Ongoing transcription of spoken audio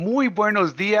Muy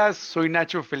buenos días, soy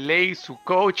Nacho Filey, su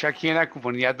coach aquí en la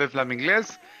comunidad de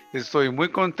Flaminglés. Estoy muy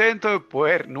contento de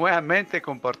poder nuevamente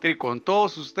compartir con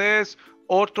todos ustedes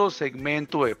otro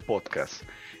segmento de podcast.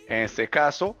 En este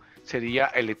caso sería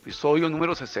el episodio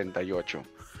número 68.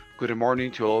 Good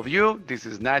morning to all of you. This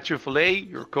is Nacho Filey,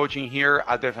 your coaching here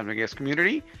at the Flaminglés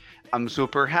community. I'm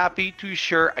super happy to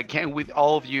share again with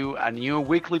all of you a new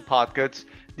weekly podcast,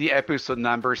 the episode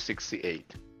number 68.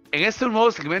 En este nuevo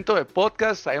segmento de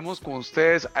podcast traemos con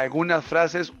ustedes algunas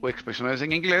frases o expresiones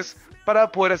en inglés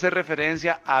para poder hacer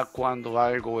referencia a cuando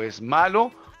algo es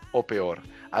malo o peor.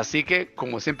 Así que,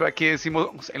 como siempre aquí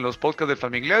decimos en los podcasts del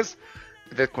Flaminglés,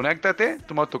 desconéctate,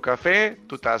 toma tu café,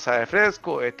 tu taza de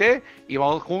fresco, de té y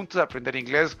vamos juntos a aprender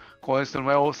inglés con este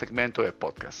nuevo segmento de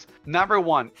podcast. Number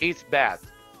 1, it's bad.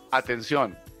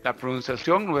 Atención, la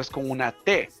pronunciación no es con una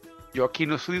T. Yo aquí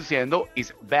no estoy diciendo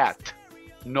it's bad.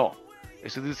 No.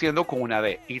 Estoy diciendo con una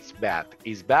D. It's bad.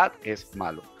 It's bad es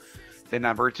malo. The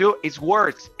number 2, it's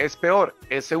worse. Es peor.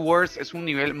 Ese worse es un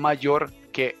nivel mayor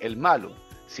que el malo.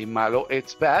 Si malo,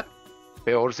 it's bad.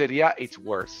 Peor sería it's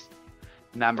worse.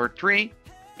 Number 3,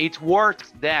 it's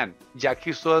worse than. Ya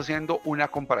que estoy haciendo una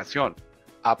comparación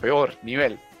a peor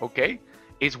nivel. ¿Ok?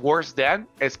 It's worse than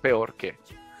es peor que.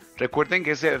 Recuerden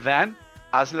que ese than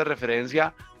hace la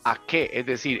referencia a qué. Es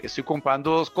decir, estoy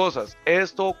comparando dos cosas.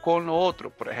 Esto con lo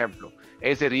otro, por ejemplo.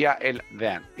 Ese sería el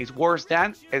than. It's worse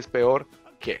than es peor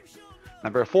que.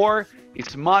 Number 4,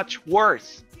 it's much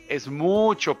worse. Es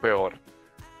mucho peor.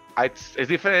 Es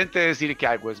diferente decir que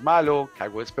algo es malo, que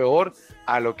algo es peor,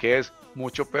 a lo que es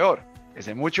mucho peor.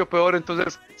 Ese mucho peor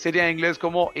entonces sería en inglés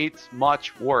como it's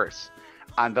much worse.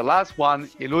 And the last one,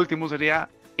 el último sería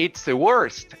it's the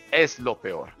worst. Es lo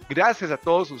peor. Gracias a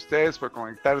todos ustedes por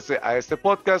conectarse a este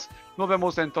podcast. Nos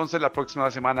vemos entonces la próxima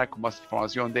semana con más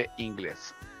información de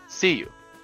inglés. See you.